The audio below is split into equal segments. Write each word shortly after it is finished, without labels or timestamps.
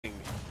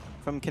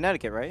from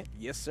Connecticut, right?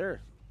 Yes, sir.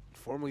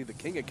 Formerly the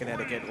king of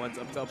Connecticut. Once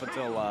up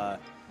until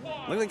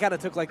LingLing kind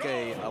of took like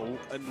an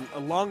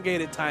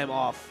elongated time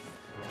off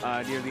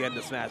near the end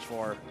of Smash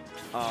 4.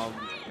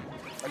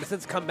 And has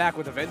since come back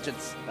with a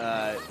vengeance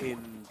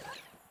in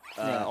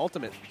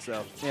Ultimate.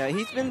 So yeah,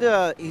 he's been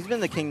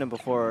the Kingdom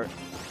before.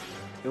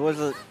 It was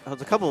a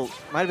couple,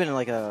 might have been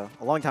like a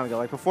long time ago,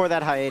 like before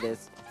that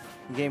hiatus.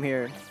 He came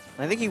here,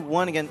 and I think he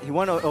won again. He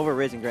won over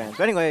Riz and Grand.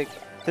 But anyway,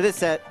 to this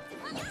set.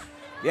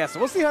 Yeah, so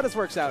we'll see how this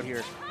works out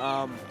here.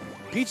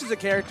 Peach is a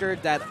character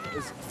that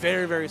is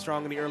very, very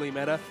strong in the early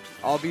meta,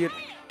 albeit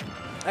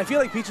I feel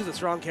like Peach is a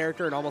strong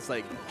character in almost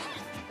like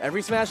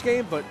every Smash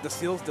game, but the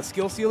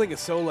skill ceiling is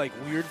so like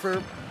weird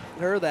for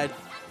her that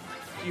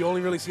you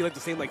only really see like the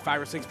same like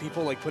 5 or 6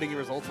 people like putting in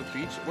results with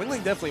Peach.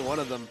 LingLing definitely one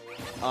of them.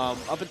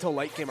 Up until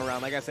Light came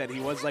around, like I said, he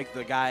was like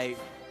the guy,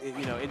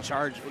 you know, in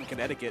charge in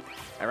Connecticut.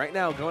 And right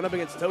now, going up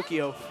against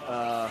Tokyo,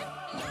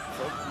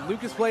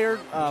 Lucas player,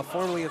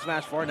 formerly in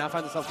Smash 4, now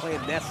finds himself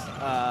playing Ness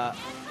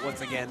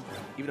once again,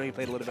 even though he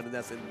played a little bit of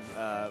Ness in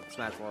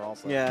Smash 4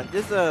 also. Yeah,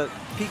 this is a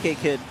PK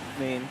kid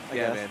main, I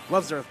guess. Man.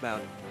 Loves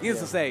Earthbound.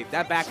 Needless to say,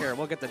 that back air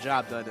will get the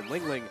job done. And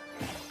LingLing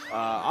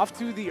off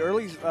to the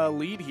early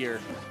lead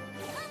here.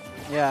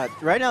 Yeah,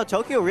 right now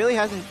Tokyo really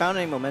hasn't found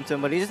any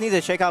momentum, but he just needs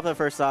to shake off the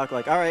first stock.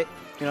 Like, all right,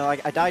 you know,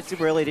 like I died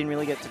super early, didn't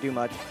really get to do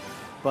much,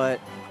 but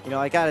you know,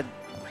 I gotta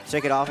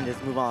shake it off and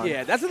just move on.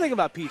 Yeah, that's the thing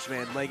about Peach,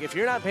 man. Like, if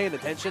you're not paying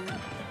attention,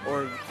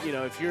 or you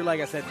know, if you're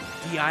like I said,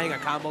 DIing a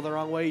combo the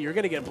wrong way, you're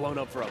gonna get blown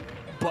up for a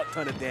butt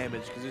ton of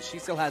damage because she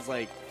still has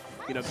like,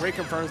 you know, great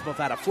confirms both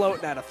out of float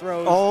and out of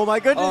throws. Oh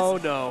my goodness! Oh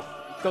no!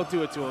 Don't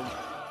do it to him.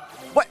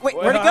 Wait,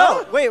 where'd it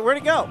go? Wait, where'd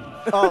it go?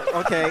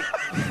 Oh, okay.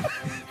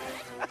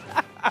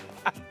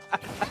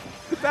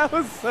 That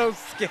was so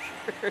scary.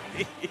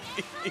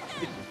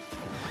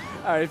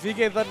 All right,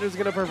 PK Thunder is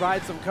going to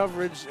provide some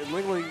coverage, and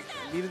LingLing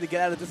needed to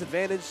get out of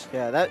disadvantage.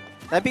 Yeah, that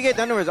PK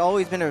Thunder has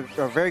always been a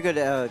very good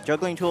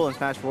juggling tool in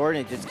Smash 4, and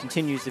it just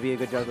continues to be a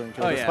good juggling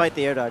tool, despite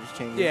the air dodge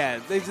changes. Yeah,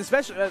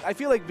 especially I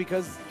feel like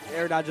because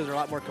air dodges are a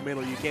lot more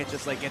committal, you can't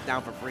just like get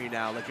down for free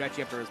now. Like you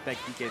actually have to respect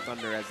PK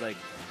Thunder as like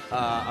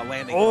a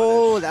landing.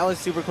 Oh, that was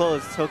super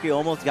close. Tokyo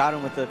almost got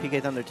him with the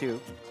PK Thunder too.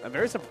 I'm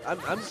very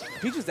surprised.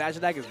 Peach's dash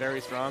attack is very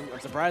strong.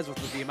 I'm surprised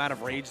with the amount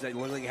of rage that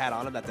LingLing had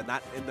on him that did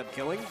not end up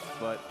killing,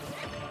 but.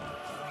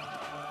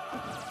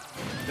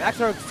 Back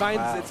throw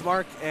finds its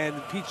mark, and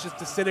Peach just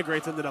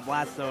disintegrates into the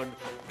blast zone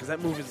because that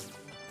move is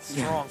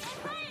strong.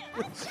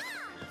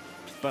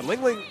 But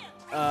LingLing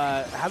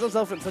has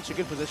himself in such a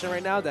good position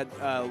right now that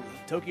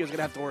Tokyo is going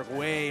to have to work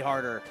way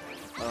harder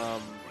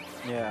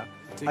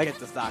to get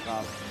the stock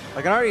off.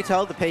 I can already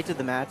tell the pace of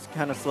the match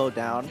kind of slowed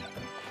down.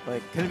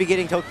 Like, couldn't be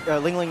getting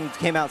LingLing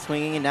came out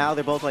swinging, and now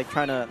they're both like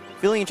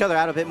feeling each other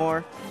out a bit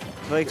more.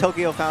 So, like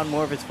Tokyo found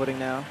more of his footing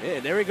now. Yeah,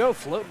 there we go.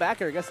 Float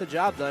backer gets the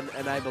job done,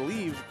 and I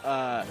believe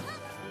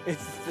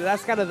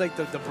that's kind of like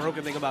the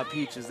broken thing about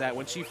Peach is that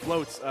when she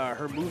floats,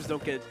 her moves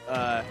don't get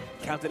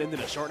counted into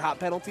the short hop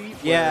penalty.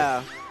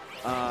 Yeah.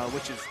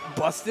 Which is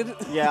busted.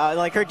 Yeah,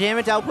 like her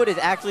damage output is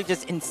actually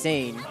just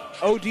insane.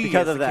 OD,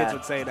 because as of the that. kids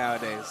would say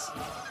nowadays.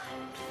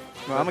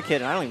 Well, I'm a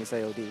kid, and I don't even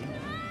say OD.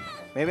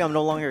 Maybe I'm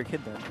no longer a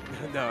kid then.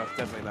 No,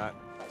 definitely not.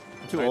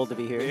 I'm too old to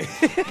be here.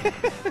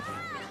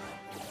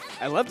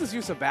 I love this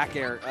use of back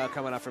air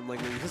coming out from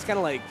LingLing. He's just kind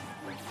of like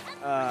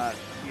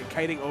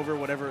kiting over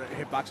whatever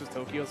hitboxes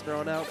Tokyo's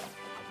throwing out.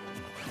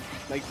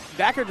 Like,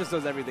 back air just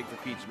does everything for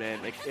Peach,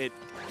 man. Like,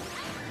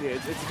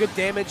 it's good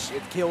damage.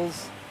 It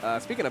kills.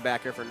 Speaking of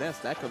back air for Ness,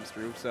 that comes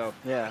through. So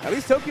yeah, at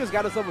least Tokyo's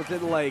got himself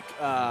within like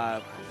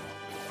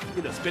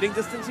spitting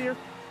distance here.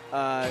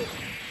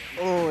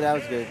 Oh, that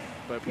was good.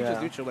 But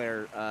Peach's neutral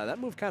air, that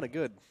move kind of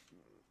good.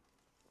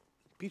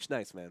 Peach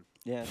nice, man.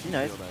 Yeah, she's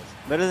nice.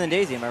 Better than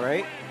Daisy, am I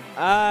right?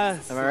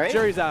 Am I right?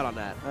 Jury's out on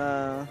that.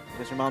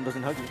 Guess your mom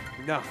doesn't hug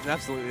you. No,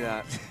 absolutely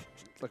not.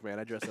 Look, man,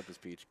 I dressed up as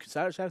Peach.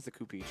 Shout out to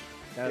Koo Peach.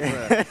 That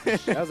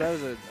was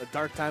a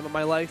dark time of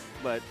my life,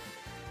 but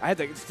I had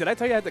to. Did I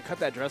tell you I had to cut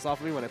that dress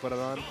off of me when I put it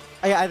on?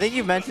 Yeah, I think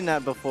you mentioned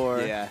that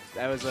before. Yeah,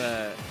 that was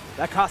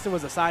that costume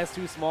was a size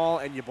too small,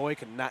 and your boy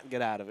could not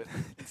get out of it.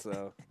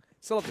 So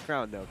still up the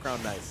crown though.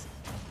 Crown nice.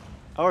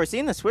 Oh, we're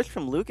seeing the switch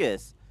from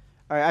Lucas.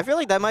 All right, I feel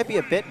like that might be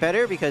a bit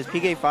better because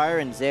PK Fire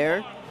and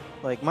Zaire,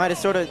 like, might have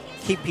sort of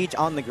keep Peach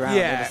on the ground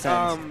in a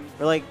sense.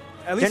 Or like,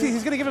 at least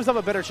he's going to give himself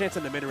a better chance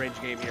in the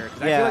mid-range game here.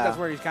 Because I feel like that's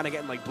where he's kind of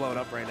getting like blown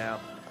up right now.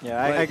 Yeah,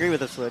 I agree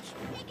with the switch.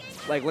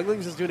 Like,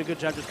 LingLing's just doing a good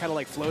job just kind of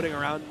like floating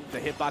around the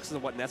hitboxes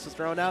of what Ness was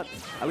throwing out.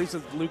 At least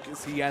with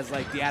Lucas, he has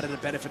like the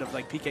additive benefit of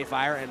like PK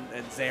Fire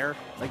and Zaire,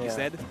 like you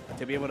said,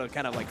 to be able to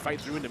kind of like fight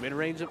through into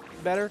mid-range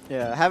better.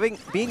 Yeah,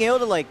 being able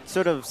to like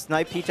sort of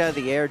snipe Peach out of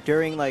the air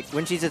during like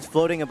when she's just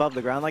floating above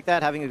the ground like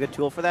that, having a good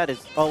tool for that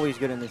is always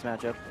good in this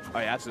matchup. Oh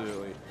yeah,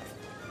 absolutely.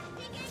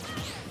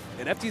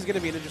 And FT is going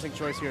to be an interesting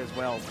choice here as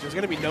well. There's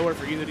going to be nowhere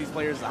for either of these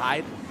players to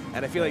hide.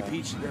 And I feel like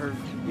Peach,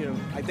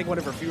 I think one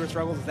of her fewer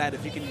struggles is that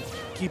if you can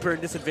keep her in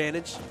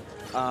disadvantage,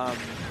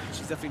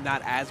 she's definitely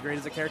not as great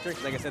as a character.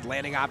 Like I said,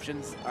 landing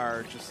options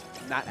are just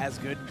not as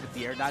good with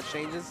the air dodge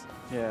changes.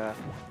 Yeah.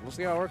 We'll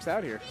see how it works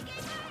out here.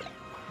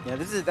 Yeah,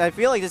 this is. I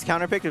feel like this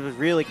counter pick was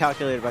really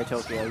calculated by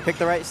Tokyo. He picked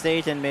the right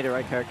stage and made the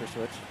right character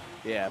switch.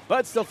 Yeah,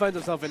 but still finds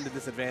himself into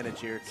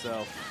disadvantage here.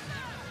 So,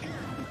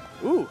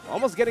 ooh,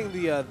 almost getting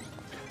the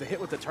hit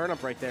with the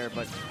turnip right there,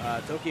 but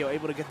Tokyo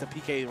able to get the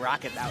PK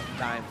rocket out in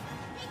time.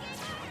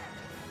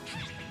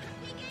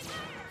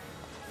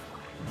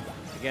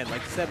 Again,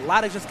 like I said, a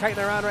lot of just kiting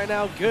around right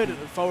now. Good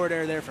forward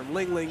air there from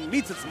LingLing.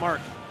 Meets its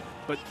mark.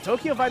 But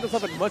Tokyo finds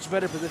himself in much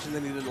better position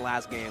than he did in the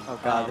last game. Oh,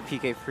 God, the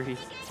PK freeze.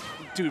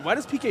 Dude, why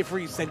does PK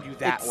freeze send you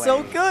that way? It's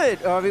so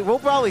good. I mean, we'll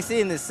probably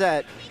see in this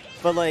set.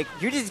 But, like,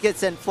 you just get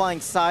sent flying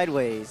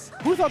sideways.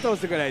 Who thought that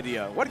was a good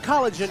idea? What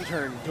college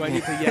intern do I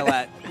need to yell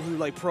at who,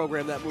 like,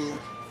 programmed that move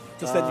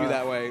to send you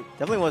that way?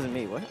 Definitely wasn't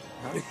me. What?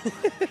 Huh?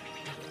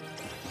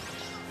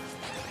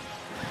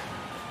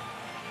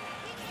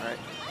 All right.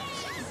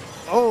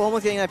 Oh,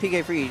 almost getting that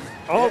PK freeze.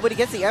 Oh, but he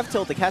gets the F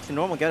tilt to catch the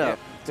normal get up.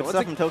 Yeah. Good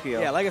stuff from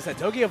Tokyo. Yeah, like I said,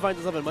 Tokyo finds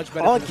himself in much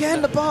better Oh, position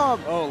again, the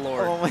bomb! Oh,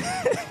 Lord. Oh, my.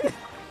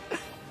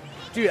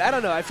 Dude, I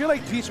don't know. I feel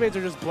like Peach mains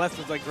are just blessed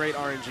with, like, great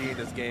RNG in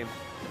this game.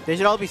 They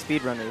should all be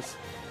speedrunners.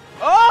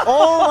 Oh!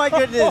 Oh, my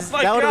goodness. Oh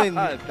my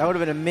that would have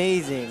been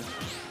amazing.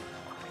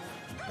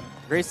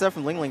 Great stuff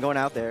from LingLing going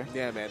out there.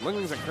 Yeah, man.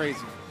 LingLing's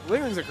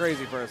a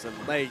crazy person.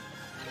 Like,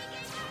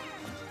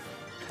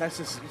 that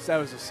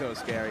was just so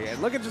scary.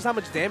 And look at just how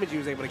much damage he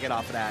was able to get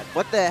off of that.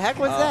 What the heck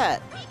was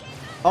that?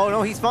 Oh,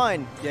 no, he's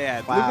fine. Yeah,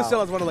 wow. Lucas still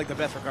has one of, like, the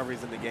best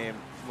recoveries in the game,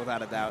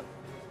 without a doubt.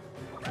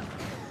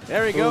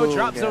 There we go. Ooh,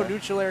 Drop zone yeah.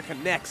 neutral air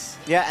connects.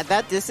 Yeah, at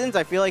that distance,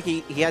 I feel like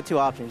he had two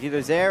options. Either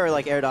Zair or,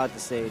 like, air dodge the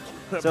stage.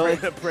 So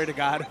pray to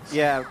God.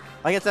 Yeah,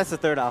 I guess that's the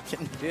third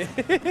option.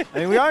 I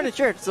mean, we are in a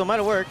church, so it might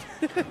have worked.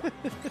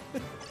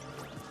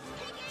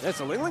 Yeah,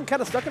 so LingLing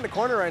kind of stuck in the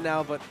corner right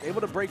now, but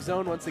able to break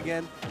zone once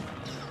again.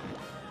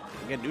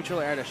 Again, neutral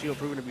air to shield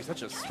proving to be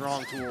such a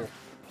strong tool.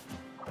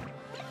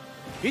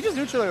 Peach's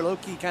neutral air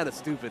low-key kind of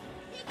stupid.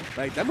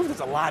 Like, that move does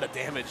a lot of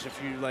damage if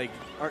you, like,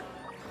 aren't...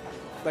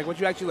 Like, what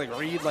you actually, like,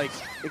 read, like,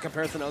 in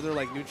comparison to other,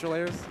 like, neutral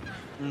airs.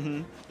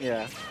 Mm-hmm.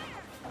 Yeah.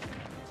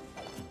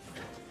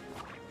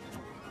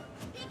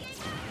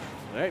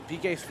 All right,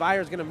 PK's fire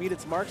is going to meet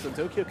its mark, so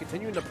Tokyo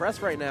continuing to press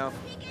right now.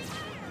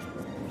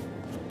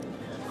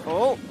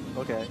 Oh,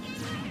 okay.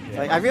 Yeah.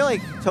 Like, I feel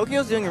like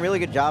Tokyo's doing a really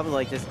good job of,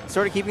 like, just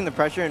sort of keeping the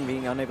pressure and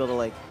being unable to,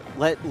 like,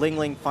 let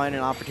LingLing find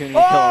an opportunity to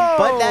kill him.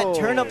 But that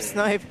turnip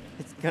snipe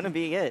is going to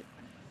be it.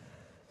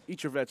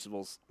 Eat your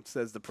vegetables,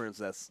 says the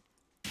princess.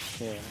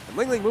 Yeah. And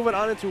LingLing moving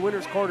on into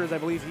winner's quarters. I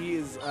believe he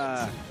is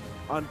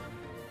on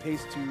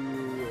pace to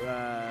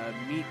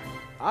meet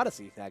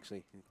Odyssey,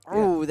 actually.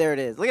 Oh, there it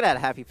is. Look at that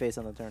happy face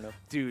on the turnip.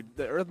 Dude,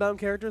 the Earthbound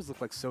characters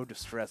look like so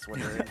distressed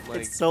when they're in,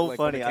 like, it's so like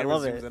funny. When the I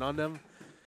love camera zooms it. in on them.